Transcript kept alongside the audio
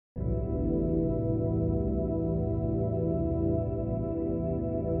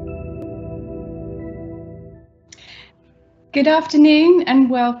Good afternoon and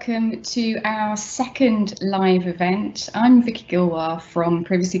welcome to our second live event. I'm Vicky Gilwar from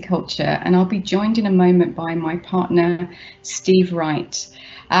Privacy Culture and I'll be joined in a moment by my partner, Steve Wright.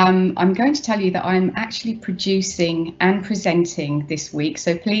 I'm going to tell you that I'm actually producing and presenting this week,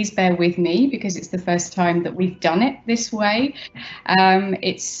 so please bear with me because it's the first time that we've done it this way.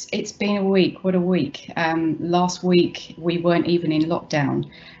 It's been a week, what a week. Last week we weren't even in lockdown.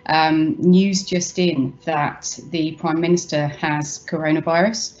 News just in that the Prime Minister has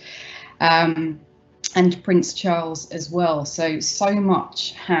coronavirus and Prince Charles as well. So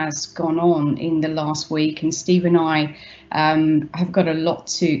much has gone on in the last week, and Steve and I have got a lot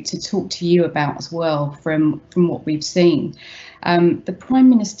to talk to you about as well from what we've seen. The Prime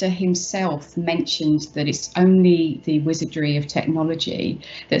Minister himself mentioned that it's only the wizardry of technology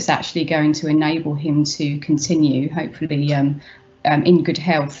that's actually going to enable him to continue, hopefully in good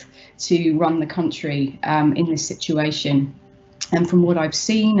health, to run the country in this situation. And from what I've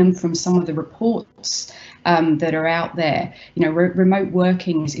seen and from some of the reports that are out there, you know, remote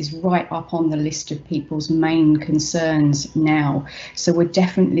working is right up on the list of people's main concerns now. So we're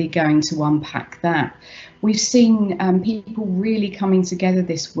definitely going to unpack that. We've seen people really coming together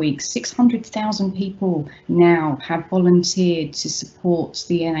this week. 600,000 people now have volunteered to support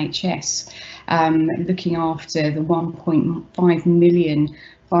the NHS, looking after the 1.5 million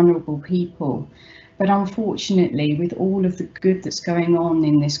vulnerable people. But unfortunately, with all of the good that's going on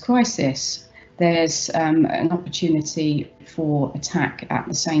in this crisis, there's an opportunity for attack at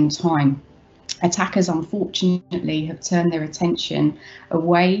the same time. Attackers, unfortunately, have turned their attention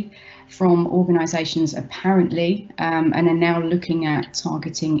away from organisations apparently and are now looking at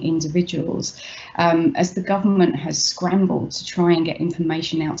targeting individuals. As the government has scrambled to try and get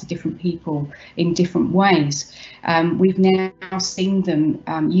information out to different people in different ways, we've now seen them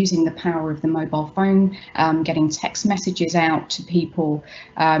using the power of the mobile phone, getting text messages out to people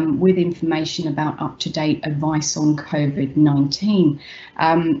with information about up-to-date advice on COVID-19.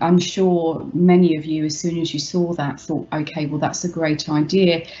 I'm sure many of you, as soon as you saw that, thought, okay, well, that's a great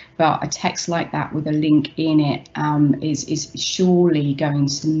idea, but a text like that with a link in it is surely going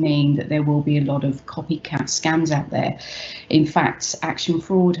to mean that there will be a lot of copycat scams out there. In fact, Action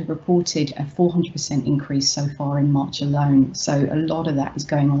Fraud have reported a 400% increase so far in March alone. So a lot of that is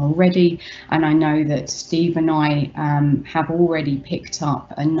going on already. And I know that Steve and I have already picked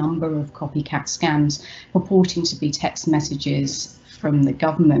up a number of copycat scams purporting to be text messages from the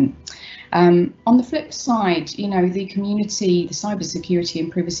government. On the flip side, you know, the community, the cybersecurity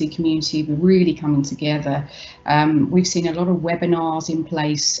and privacy community, were really coming together. We've seen a lot of webinars in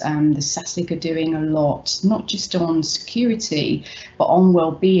place. The SASIC are doing a lot, not just on security, but on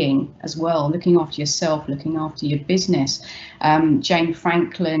well-being as well, looking after yourself, looking after your business. Jane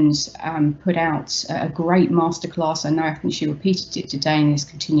Franklin's put out a great masterclass. I think she repeated it today and is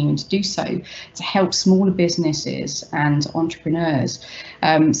continuing to do so, to help smaller businesses and entrepreneurs.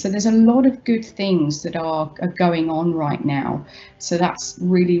 So there's a lot of good things that are going on right now. So that's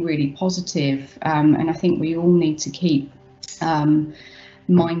really, really positive. And I think we all need to keep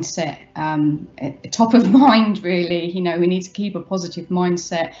mindset top of mind, really. You know, we need to keep a positive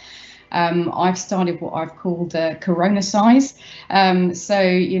mindset. I've started what I've called Corona size. So,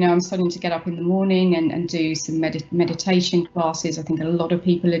 you know, I'm starting to get up in the morning and do some meditation classes. I think a lot of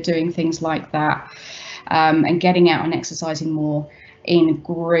people are doing things like that, and getting out and exercising more in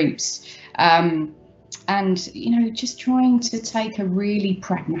groups. And, you know, just trying to take a really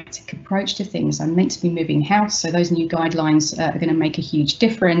pragmatic approach to things. I'm meant to be moving house, so those new guidelines are going to make a huge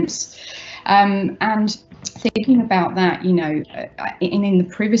difference. And thinking about that, you know, in the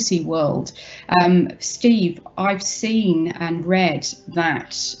privacy world, Steve, I've seen and read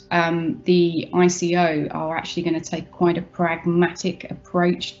that the ICO are actually going to take quite a pragmatic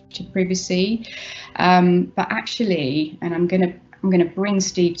approach to privacy. But actually, and I'm going to bring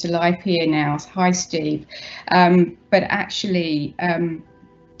Steve to life here now. Hi, Steve. But actually,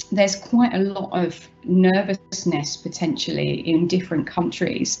 there's quite a lot of nervousness potentially in different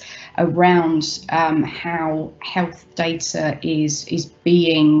countries around how health data is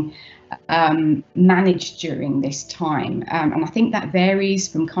being managed during this time. And I think that varies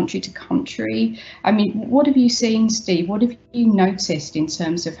from country to country. I mean, what have you seen, Steve? What have you noticed in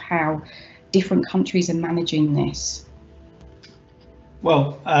terms of how different countries are managing this?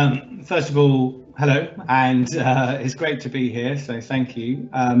 Well, first of all, hello, and it's great to be here. So thank you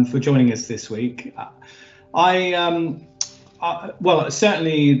for joining us this week. Well,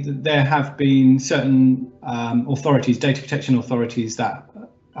 certainly there have been certain authorities, data protection authorities, that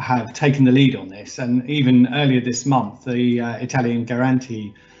have taken the lead on this. And even earlier this month, the Italian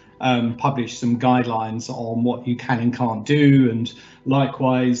Garanti published some guidelines on what you can and can't do. And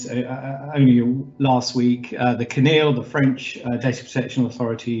likewise, only last week, the CNIL, the French Data Protection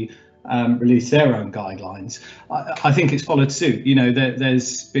Authority, released their own guidelines. I think it's followed suit. You know,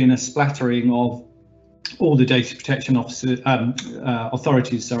 there's been a splattering of all the data protection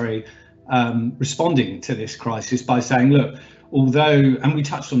authorities, responding to this crisis by saying, look, although, and we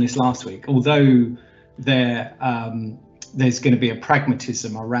touched on this last week, although there's going to be a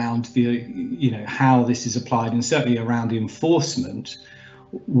pragmatism around how this is applied, and certainly around the enforcement,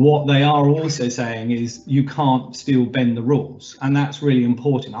 what they are also saying is you can't still bend the rules, and that's really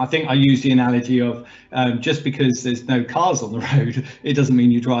important. I think I use the analogy of just because there's no cars on the road, it doesn't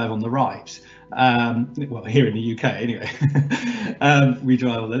mean you drive on the right. Well, here in the UK anyway, we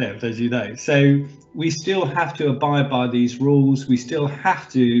drive on the left, as you know. So we still have to abide by these rules. We still have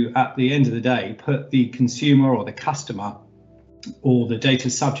to, at the end of the day, put the consumer or the customer or the data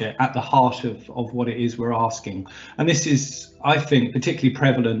subject at the heart of what it is we're asking. And this is, I think, particularly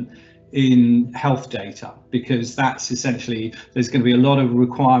prevalent in health data, because that's essentially, there's going to be a lot of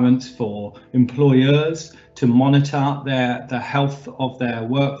requirements for employers to monitor the health of their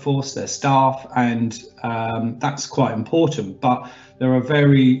workforce, their staff, and that's quite important. But there are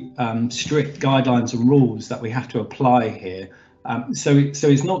very strict guidelines and rules that we have to apply here. So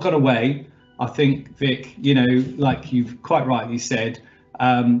it's not gone away. I think, Vic, you know, like you've quite rightly said,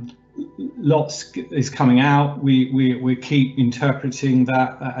 lots is coming out. We keep interpreting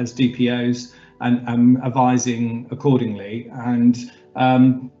that as DPOs and advising accordingly. And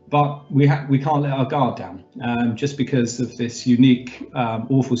but we can't let our guard down just because of this unique,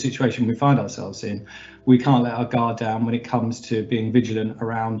 awful situation we find ourselves in. We can't let our guard down when it comes to being vigilant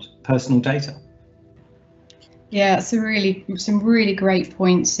around personal data. Yeah, it's some really great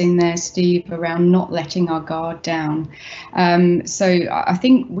points in there, Steve, around not letting our guard down. So I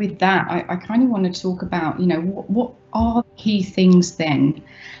think with that, I kind of want to talk about, you know, what are key things then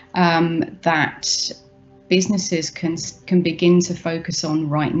that businesses can begin to focus on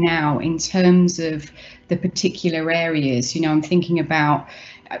right now in terms of the particular areas. You know, I'm thinking about,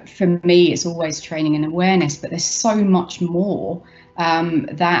 for me, it's always training and awareness, but there's so much more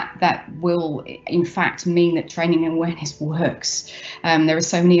that will in fact mean that training and awareness works. There are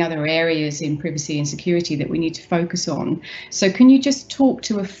so many other areas in privacy and security that we need to focus on. So can you just talk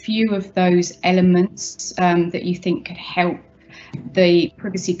to a few of those elements that you think could help the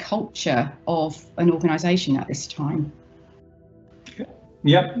privacy culture of an organisation at this time?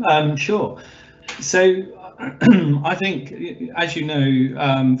 Yep, sure. So I think, as you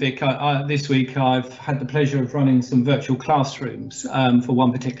know, Vic, this week I've had the pleasure of running some virtual classrooms for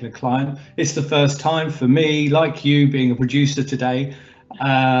one particular client. It's the first time for me, like you, being a producer today.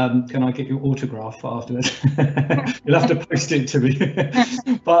 Can I get your autograph afterwards? You'll have to post it to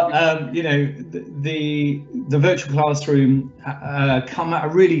me. But you know, the virtual classroom come at a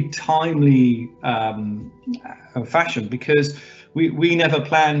really timely fashion, because we never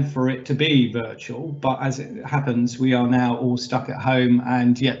planned for it to be virtual, but as it happens, we are now all stuck at home,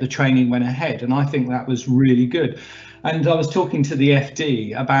 and yet the training went ahead, and I think that was really good. And I was talking to the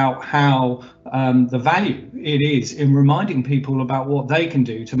FD about how the value it is in reminding people about what they can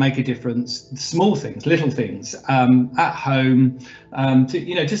do to make a difference, small things, little things at home, to,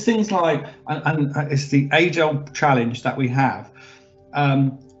 you know, just things like, and it's the age-old challenge that we have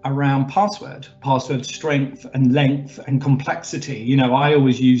around password strength and length and complexity. You know, I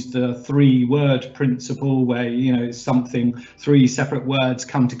always use the 3-word principle, where, you know, it's something, 3 separate words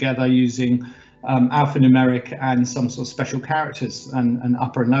come together using alphanumeric and some sort of special characters and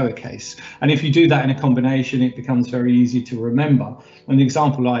upper and lower case. And if you do that in a combination, it becomes very easy to remember. And the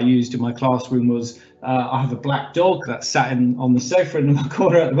example I used in my classroom was, I have a black dog that's sat on the sofa in my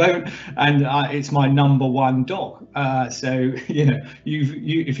corner at the moment, and it's my #1 dog. So, you know,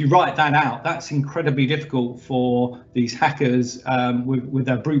 if you write that out, that's incredibly difficult for these hackers with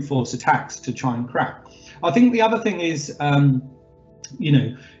their brute force attacks to try and crack. I think the other thing is, you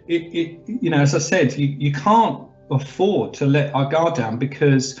know, you know, as I said, you can't afford to let our guard down,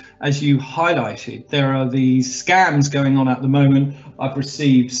 because, as you highlighted, there are these scams going on at the moment. I've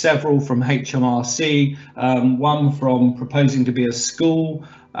received several from HMRC, one from proposing to be a school,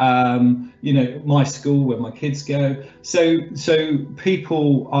 you know, my school where my kids go. So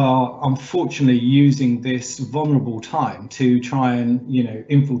people are unfortunately using this vulnerable time to try and, you know,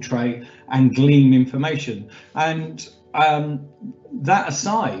 infiltrate and glean information. And that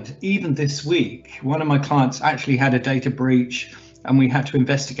aside, even this week, one of my clients actually had a data breach, and we had to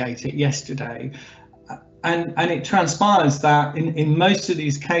investigate it yesterday. And it transpires that in most of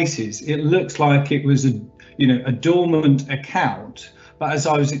these cases, it looks like it was a dormant account, But as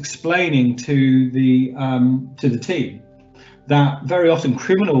I was explaining to the team, that very often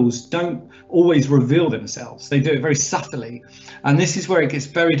criminals don't always reveal themselves. They do it very subtly, and this is where it gets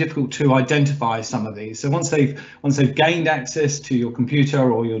very difficult to identify some of these. So once they've gained access to your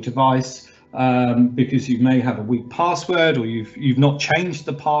computer or your device, because you may have a weak password, or you've not changed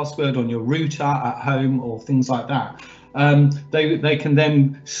the password on your router at home or things like that, they can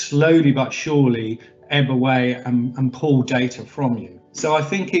then slowly but surely ebb away and pull data from you. So I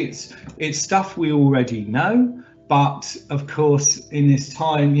think it's stuff we already know. But of course, in this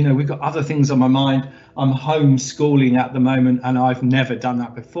time, you know, we've got other things on my mind. I'm homeschooling at the moment, and I've never done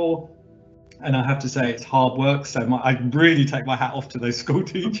that before. And I have to say, it's hard work. So I really take my hat off to those school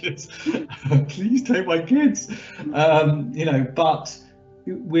teachers. Please take my kids. You know, but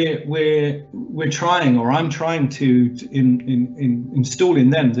we're trying, or I'm trying to install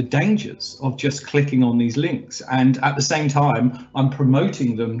in them the dangers of just clicking on these links, and at the same time I'm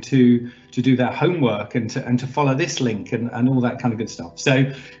promoting them to do their homework and to follow this link and all that kind of good stuff.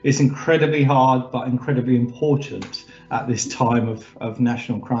 So it's incredibly hard, but incredibly important at this time of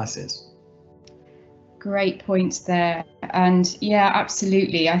national crisis. Great points there. And yeah,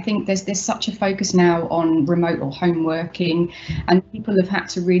 absolutely. I think there's such a focus now on remote or home working, and people have had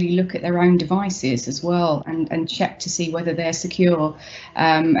to really look at their own devices as well and check to see whether they're secure.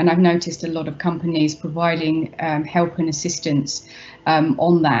 And I've noticed a lot of companies providing help and assistance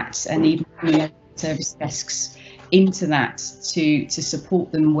on that, and even service desks into that to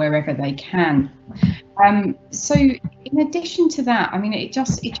support them wherever they can. So in addition to that, I mean, it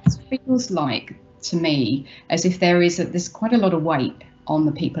just feels like, to me, as if there's quite a lot of weight on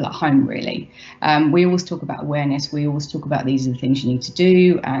the people at home, really. We always talk about awareness, we always talk about these are the things you need to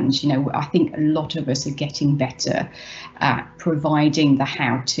do, and you know, I think a lot of us are getting better at providing the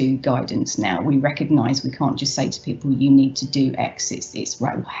how-to guidance now. We recognise we can't just say to people you need to do X. It's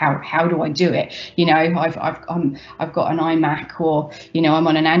right, how do I do it? You know, I've got an iMac, or you know, I'm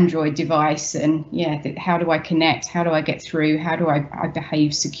on an Android device, and yeah, how do I connect? How do I get through? How do I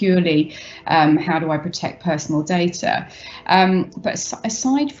behave securely? How do I protect personal data? But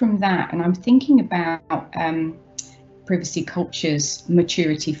aside from that, and I'm thinking about Privacy Culture's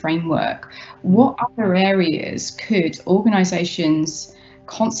maturity framework, what other areas could organisations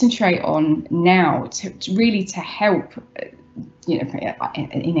concentrate on now to really help, you know,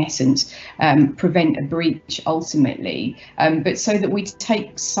 in essence, prevent a breach ultimately, but so that we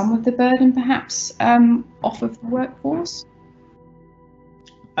take some of the burden perhaps off of the workforce?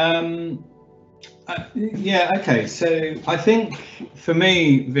 Yeah, okay, so I think for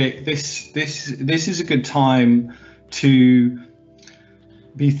me, Vic, this is a good time to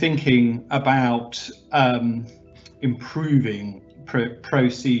be thinking about improving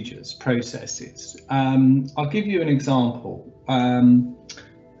processes. I'll give you an example.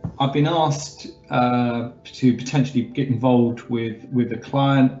 I've been asked to potentially get involved with a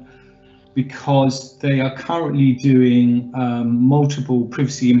client because they are currently doing multiple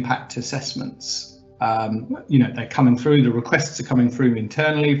privacy impact assessments. You know, they're coming through, the requests are coming through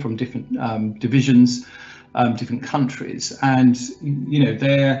internally from different divisions, different countries, and you know,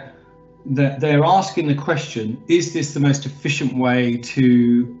 they're asking the question, is this the most efficient way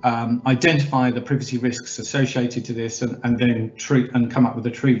to identify the privacy risks associated to this and then treat and come up with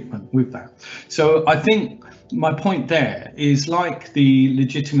a treatment with that? So I think my point there is, like the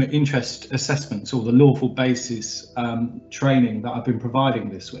legitimate interest assessments or the lawful basis training that I've been providing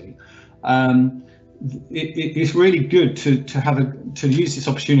this week, it's really good to use this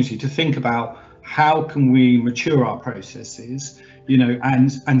opportunity to think about how can we mature our processes, you know,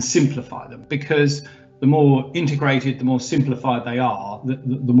 and simplify them, because the more integrated, the more simplified they are,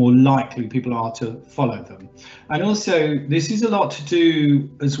 the more likely people are to follow them. And also, this is a lot to do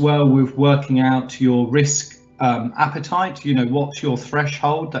as well with working out your risk appetite. You know, what's your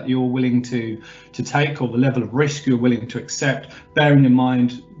threshold that you're willing to take, or the level of risk you're willing to accept, bearing in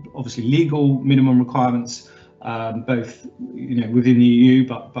mind obviously legal minimum requirements, both, you know, within the EU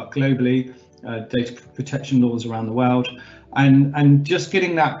but globally, data protection laws around the world, and just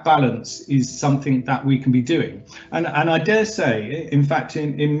getting that balance is something that we can be doing. And I dare say, in fact,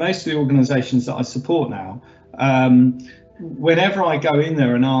 in most of the organisations that I support now, whenever I go in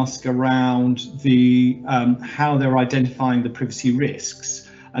there and ask around the how they're identifying the privacy risks,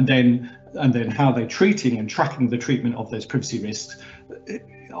 and then how they're treating and tracking the treatment of those privacy risks,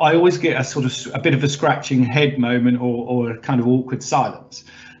 I always get a sort of a bit of a scratching head moment, or a kind of awkward silence.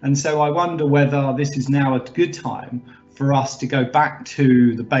 And so I wonder whether this is now a good time for us to go back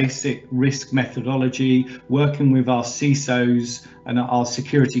to the basic risk methodology, working with our CISOs and our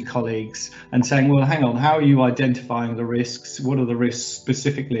security colleagues and saying, well, hang on, how are you identifying the risks? What are the risks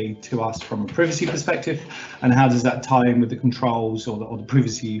specifically to us from a privacy perspective? And how does that tie in with the controls or the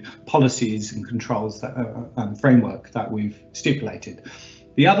privacy policies and controls that framework that we've stipulated?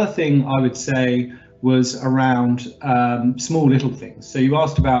 The other thing I would say was around small little things. So you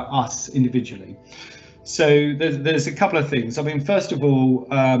asked about us individually. So there's a couple of things. I mean, first of all,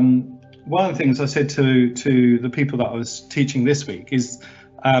 one of the things I said to the people that I was teaching this week is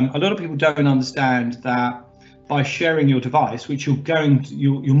a lot of people don't understand that by sharing your device, which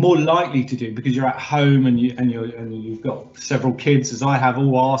you're more likely to do because you're at home and you've got several kids, as I have,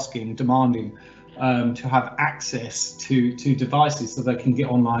 all demanding to have access to devices so they can get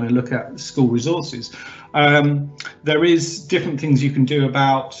online and look at school resources. There is different things you can do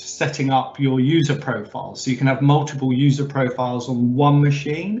about setting up your user profiles. So you can have multiple user profiles on one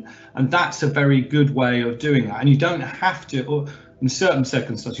machine, and that's a very good way of doing that. And you don't have to, or in certain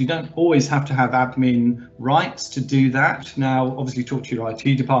circumstances, you don't always have to have admin rights to do that. Now, obviously talk to your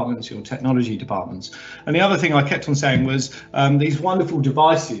IT departments, your technology departments. And the other thing I kept on saying was these wonderful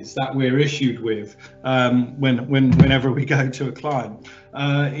devices that we're issued with whenever we go to a client,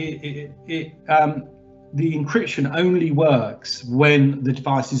 the encryption only works when the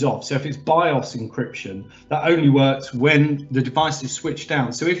device is off. So if it's BIOS encryption, that only works when the device is switched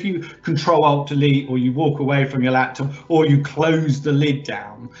down. So if you Control-Alt-Delete, or you walk away from your laptop, or you close the lid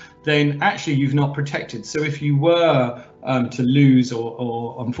down, then actually you've not protected. So if you were to lose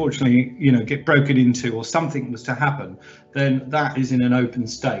or unfortunately, get broken into, or something was to happen, then that is in an open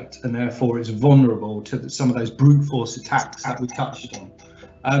state, and therefore it's vulnerable to some of those brute force attacks that we touched on.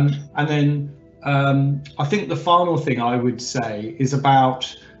 And then I think the final thing I would say is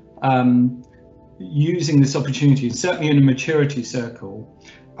about using this opportunity, certainly in a maturity circle,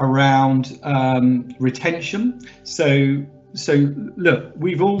 around retention. So look,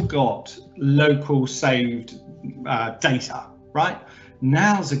 we've all got local saved data, right?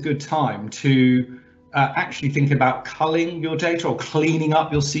 Now's a good time to actually think about culling your data or cleaning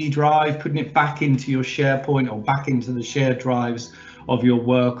up your C drive, putting it back into your SharePoint or back into the shared drives of your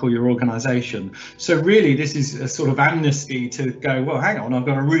work or your organization. So really this is a sort of amnesty to go, well, hang on, I've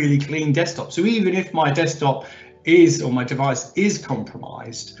got a really clean desktop. So even if my desktop is, or my device is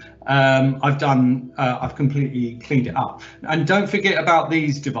compromised, I've completely cleaned it up. And don't forget about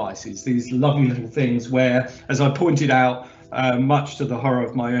these devices, these lovely little things where, as I pointed out, much to the horror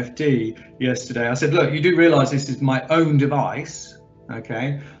of my FD yesterday, I said, look, you do realize this is my own device.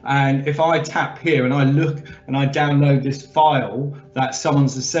 Okay, and if I tap here and I look and I download this file that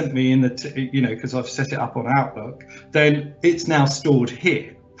someone's sent me in the, because I've set it up on Outlook, then it's now stored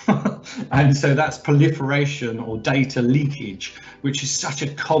here. And so that's proliferation or data leakage, which is such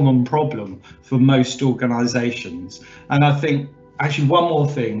a common problem for most organizations. And I think actually one more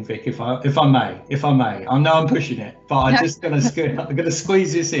thing, Vic, if I may, I know I'm pushing it, but I'm just going to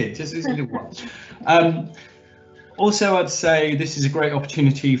squeeze this in, just this little one. Also, I'd say this is a great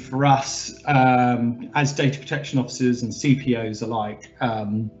opportunity for us as data protection officers and CPOs alike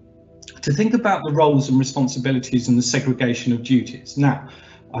to think about the roles and responsibilities and the segregation of duties. Now,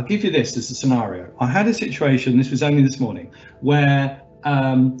 I'll give you this as a scenario. I had a situation, this was only this morning, where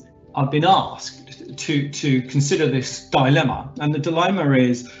I've been asked to consider this dilemma. And the dilemma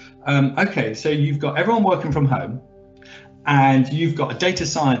is, okay, so you've got everyone working from home and you've got a data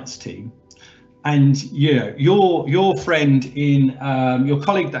science team. And your friend in your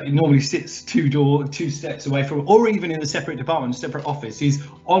colleague that normally sits two steps away from, or even in a separate department, separate office, he's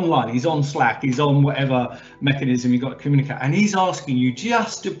online, he's on Slack, he's on whatever mechanism you've got to communicate, and he's asking you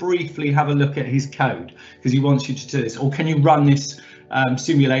just to briefly have a look at his code because he wants you to do this, or can you run this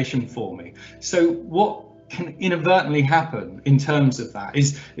simulation for me? So what can inadvertently happen in terms of that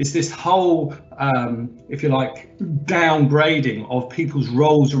is this whole, if you like, downgrading of people's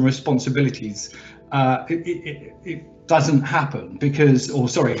roles and responsibilities. It doesn't happen because,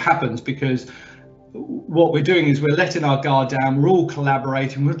 it happens because what we're doing is we're letting our guard down, we're all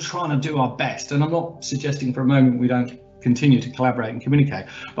collaborating, we're trying to do our best. And I'm not suggesting for a moment we don't continue to collaborate and communicate,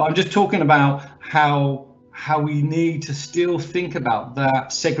 but I'm just talking about how we need to still think about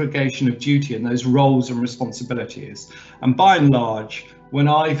that segregation of duty and those roles and responsibilities. And by and large, when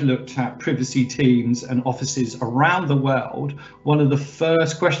I've looked at privacy teams and offices around the world, one of the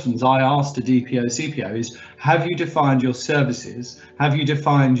first questions I asked a DPO, CPO is, have you defined your services? Have you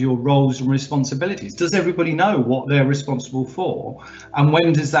defined your roles and responsibilities? Does everybody know what they're responsible for? And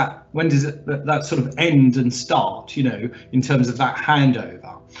when does that sort of end and start, you know, in terms of that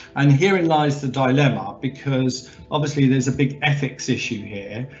handover? And herein lies the dilemma, because obviously there's a big ethics issue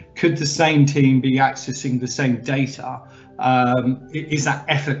here. Could the same team be accessing the same data? Is that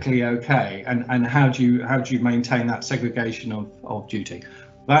ethically okay? And how do you maintain that segregation of duty?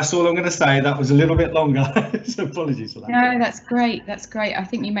 That's all I'm going to say. That was a little bit longer, so apologies for that. No, that's great. That's great. I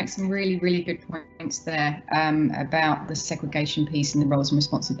think you make some really, really good points there about the segregation piece and the roles and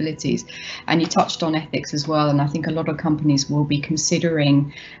responsibilities. And you touched on ethics as well. And I think a lot of companies will be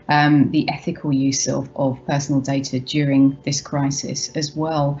considering the ethical use of personal data during this crisis as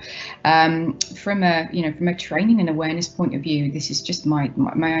well. From a training and awareness point of view, this is just my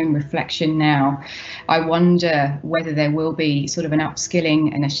own reflection now. I wonder whether there will be sort of an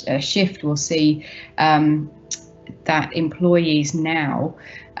upskilling and a shift. We'll see that employees now,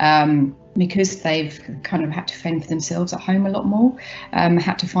 because they've kind of had to fend for themselves at home a lot more,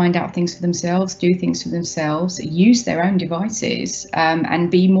 had to find out things for themselves, do things for themselves, use their own devices, and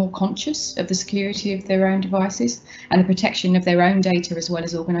be more conscious of the security of their own devices and the protection of their own data as well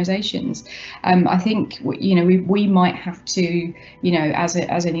as organisations. I think we might have to, as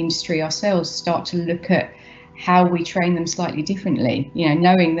an industry ourselves, start to look at how we train them slightly differently,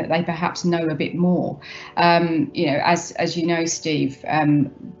 knowing that they perhaps know a bit more. As you know, Steve,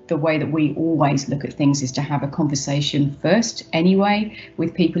 the way that we always look at things is to have a conversation first anyway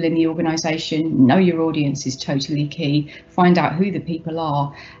with people in the organisation. Know your audience is totally key. Find out who the people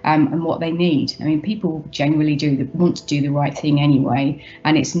are and what they need. I mean, people generally want to do the right thing anyway,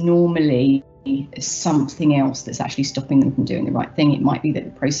 and it's normally something else that's actually stopping them from doing the right thing. It might be that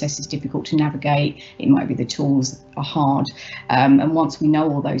the process is difficult to navigate. It might be the tools are hard. And once we know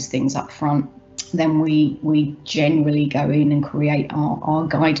all those things up front, then we generally go in and create our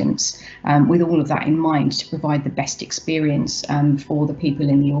guidance with all of that in mind to provide the best experience for the people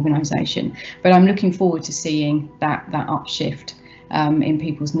in the organisation. But I'm looking forward to seeing that upshift in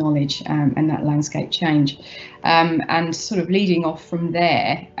people's knowledge and that landscape change. And sort of leading off from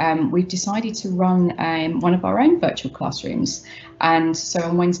there, we've decided to run one of our own virtual classrooms. And so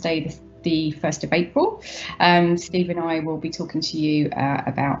on Wednesday, the 1st of April, Steve and I will be talking to you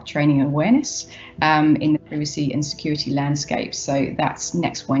about training and awareness in the privacy and security landscape. So that's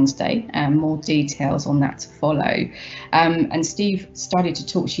next Wednesday, more details on that to follow. And Steve started to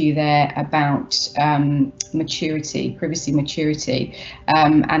talk to you there about maturity, privacy maturity.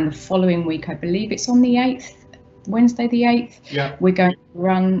 And the following week, I believe it's on the 8th, Wednesday the 8th, yeah, we're going to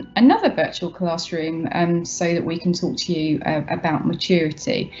run another virtual classroom so that we can talk to you about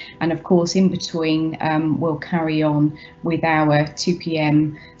maturity. And of course, in between, we'll carry on with our 2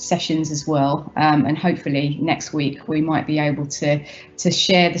 p.m. sessions as well. And hopefully next week we might be able to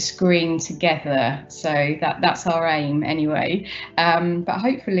share the screen together. So that's our aim anyway. But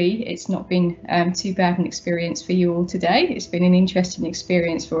hopefully it's not been too bad an experience for you all today. It's been an interesting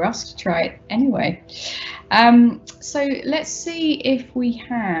experience for us to try it anyway. So let's see if we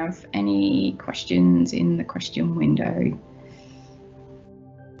have any questions in the question window.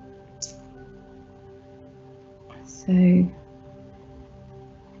 So, okay.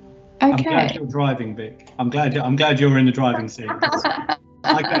 I'm glad you're driving, Vic. I'm glad you're in the driving seat.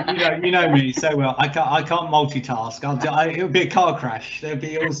 You know me so well. I can't multitask. It would be a car crash. There'd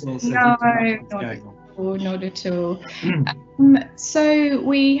be all sorts of things going on. Not at all. So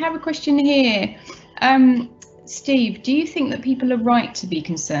we have a question here. Steve, do you think that people are right to be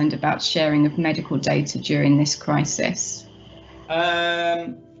concerned about sharing of medical data during this crisis?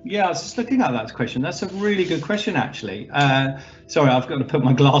 Yeah, I was just looking at that question. That's a really good question, actually. Sorry, I've got to put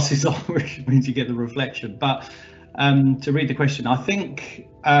my glasses on, which means you get the reflection. But to read the question, I think,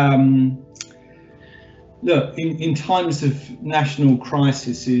 look, in times of national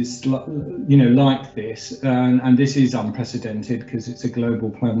crises, like this, and this is unprecedented because it's a global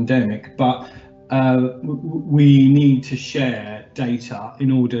pandemic, but we need to share data in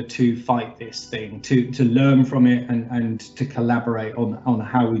order to fight this thing, to learn from it and to collaborate on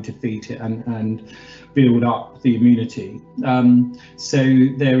how we defeat it and build up the immunity. So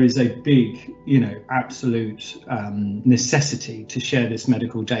there is a big, absolute necessity to share this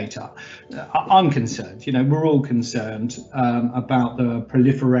medical data. I'm concerned, we're all concerned about the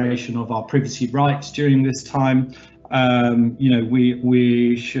proliferation of our privacy rights during this time.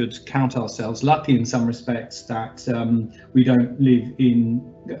 We should count ourselves lucky in some respects that we don't live in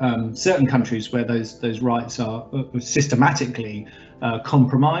certain countries where those rights are systematically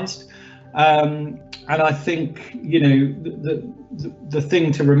compromised. And I think, you know, the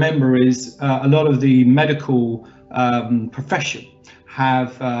thing to remember is a lot of the medical profession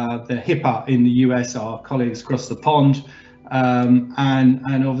have the HIPAA in the US, our colleagues across the pond,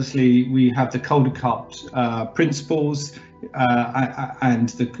 and obviously we have the Caldicott principles and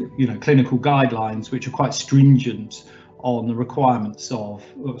the clinical guidelines, which are quite stringent on the requirements of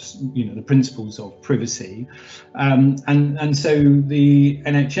the principles of privacy, and so the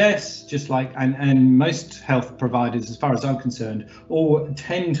NHS, just like and most health providers, as far as I'm concerned, all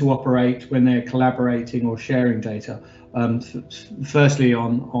tend to operate when they're collaborating or sharing data, firstly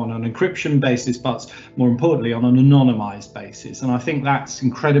on an encryption basis, but more importantly on an anonymized basis. And I think that's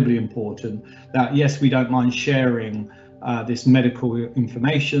incredibly important, that yes, we don't mind sharing this medical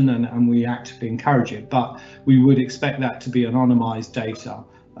information, and we actively encourage it, but we would expect that to be anonymized data.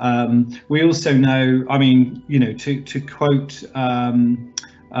 We also know, I mean, to quote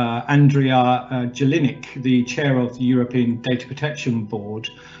Andrea Jelinek, the chair of the European Data Protection Board,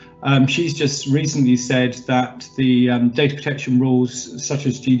 she's just recently said that the data protection rules such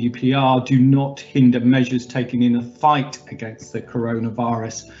as GDPR do not hinder measures taken in a fight against the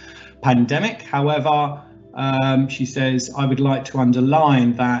coronavirus pandemic. However, she says, I would like to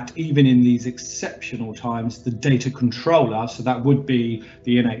underline that even in these exceptional times, the data controller, so that would be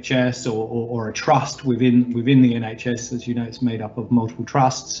the NHS or a trust within the NHS, as you know, it's made up of multiple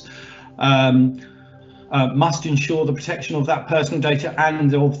trusts, must ensure the protection of that personal data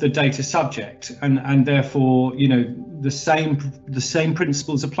and of the data subject, and therefore, the same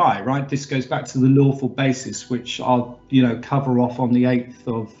principles apply, right? This goes back to the lawful basis, which I'll cover off on the 8th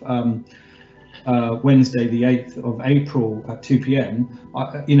of Wednesday, the 8th of April at 2 p.m.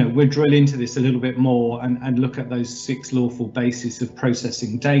 We'll drill into this a little bit more and look at those 6 lawful bases of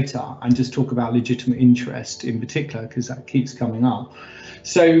processing data, and just talk about legitimate interest in particular, because that keeps coming up.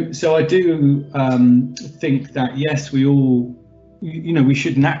 So I do think that yes, we all, we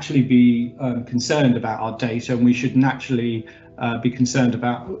should naturally be concerned about our data, and we should naturally be concerned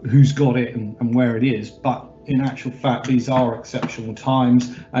about who's got it and where it is. But in actual fact, these are exceptional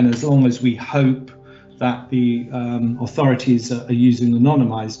times, and as long as we hope that the authorities are using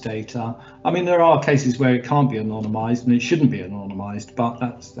anonymized data, I mean, there are cases where it can't be anonymized and it shouldn't be anonymized, but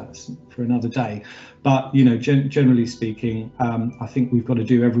that's for another day. But generally speaking, I think we've got to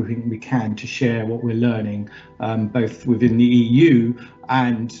do everything we can to share what we're learning, both within the EU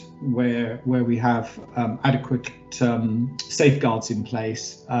and where we have adequate safeguards in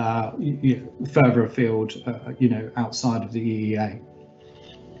place further afield, outside of the EEA.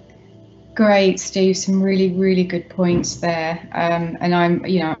 Great, Steve. Some really, really good points there. And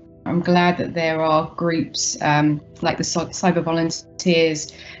I'm glad that there are groups like the Cyber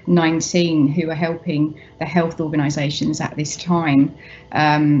Volunteers 19 who are helping the health organisations at this time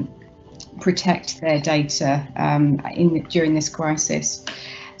protect their data during this crisis.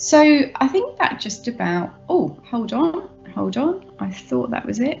 So I think that just about, oh, hold on. I thought that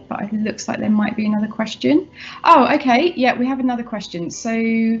was it, but it looks like there might be another question. Oh, okay. Yeah, we have another question. So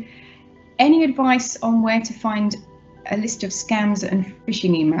any advice on where to find a list of scams and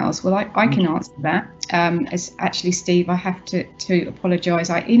phishing emails? Well, I can answer that. As actually, Steve, I have to apologise.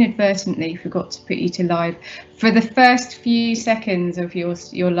 I inadvertently forgot to put you to live for the first few seconds of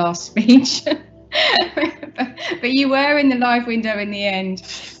your last speech, but you were in the live window in the end.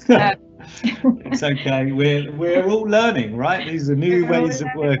 It's okay. We're all learning, right? These are new ways of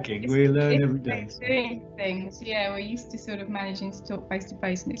working. We learn every day. Doing things, yeah. We're used to sort of managing to talk face to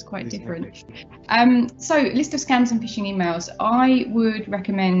face, and it's quite different. So, list of scams and phishing emails. I would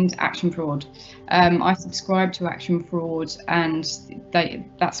recommend Action Fraud. I subscribe to Action Fraud, and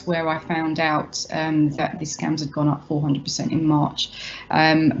that's where I found out that the scams had gone up 400% in March.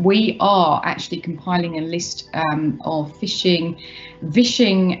 We are actually compiling a list of phishing,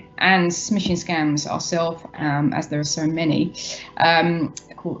 vishing and smishing scams ourselves, as there are so many, and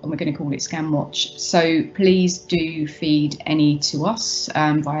we're going to call it Scam Watch. So please do feed any to us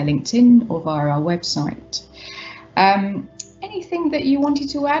via LinkedIn or via our website. Anything that you wanted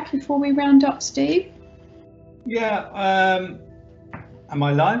to add before we round up, Steve? Yeah. Am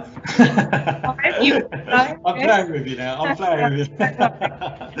I live? I'm playing with you now. I'm playing with you.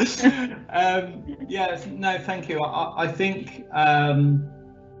 Yes. No. Thank you. I think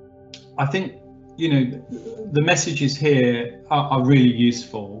the messages here are really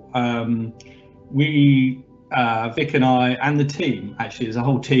useful. We, Vic and I, and the team, actually, there's a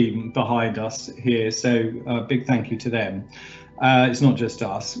whole team behind us here. So big thank you to them. It's not just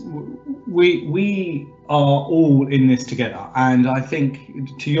us. We are all in this together, and I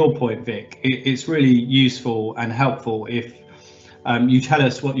think, to your point, Vic, it's really useful and helpful if you tell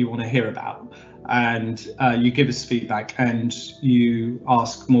us what you want to hear about, and you give us feedback, and you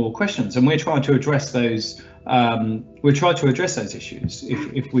ask more questions, and we're trying to address those. We'll try to address those issues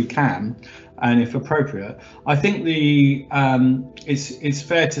if we can, and if appropriate. I think it's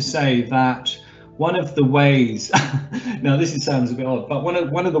fair to say that one of the ways, now this sounds a bit odd, but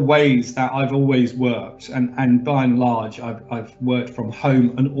one of the ways that I've always worked, and by and large I've worked from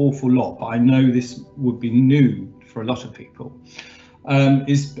home an awful lot, but I know this would be new for a lot of people,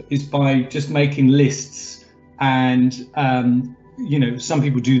 is by just making lists. And you know, some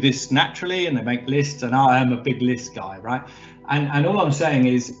people do this naturally and they make lists, and I am a big list guy, right? And all I'm saying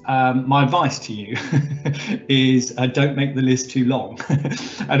is, my advice to you is don't make the list too long,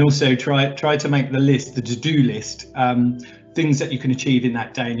 and also try to make the list, the to-do list, things that you can achieve in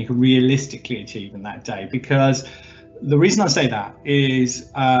that day and you can realistically achieve in that day. Because the reason I say that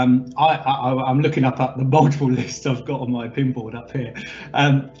is I'm looking up at the multiple lists I've got on my pinboard up here.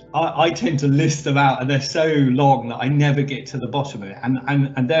 I tend to list them out, and they're so long that I never get to the bottom of it,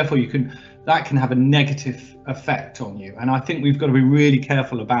 and therefore that can have a negative effect on you. And I think we've got to be really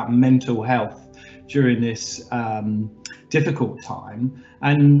careful about mental health during this difficult time.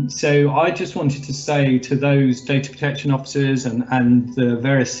 And so I just wanted to say to those data protection officers and the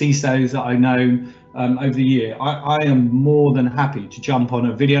various CISOs that I know over the year, I am more than happy to jump on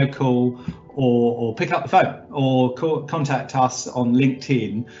a video call or pick up the phone or contact us on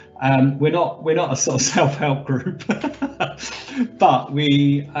LinkedIn. We're not a sort of self-help group, but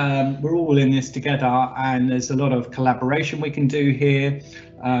we're all in this together, and there's a lot of collaboration we can do here,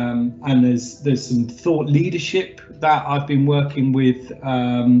 and there's some thought leadership that I've been working with,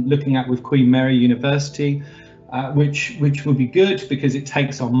 looking at with Queen Mary University, which would be good because it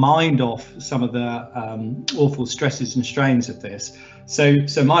takes our mind off some of the awful stresses and strains of this. So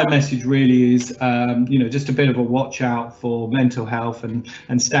my message really is, you know, just a bit of a watch out for mental health and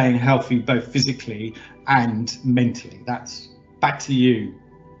staying healthy both physically and mentally. That's back to you,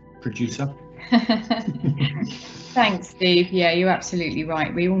 producer. Thanks, Steve. Yeah, you're absolutely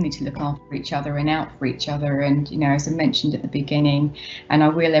right. We all need to look after each other and out for each other. And, you know, as I mentioned at the beginning, and I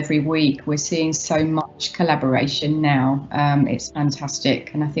will every week, we're seeing so much collaboration now. It's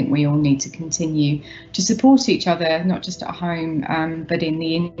fantastic. And I think we all need to continue to support each other, not just at home, but in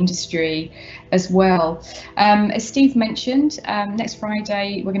the industry as well. As Steve mentioned, next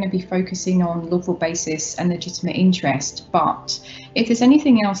Friday, we're going to be focusing on lawful basis and legitimate interest. But if there's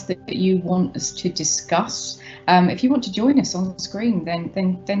anything else that you want us to discuss, if you want to join us on screen, then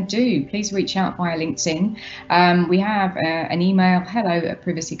do please reach out via LinkedIn. We have an email,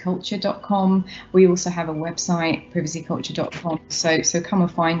 hello@privacyculture.com. We also have a website, privacyculture.com. So come and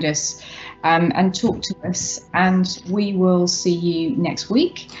find us and talk to us, and we will see you next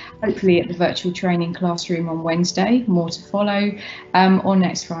week, hopefully at the virtual training classroom on Wednesday. More to follow, or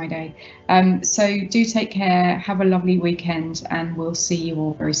next Friday. So do take care, have a lovely weekend, and we'll see you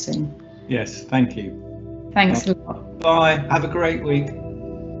all very soon. Yes, thank you. Thanks a lot. Bye. Have a great week.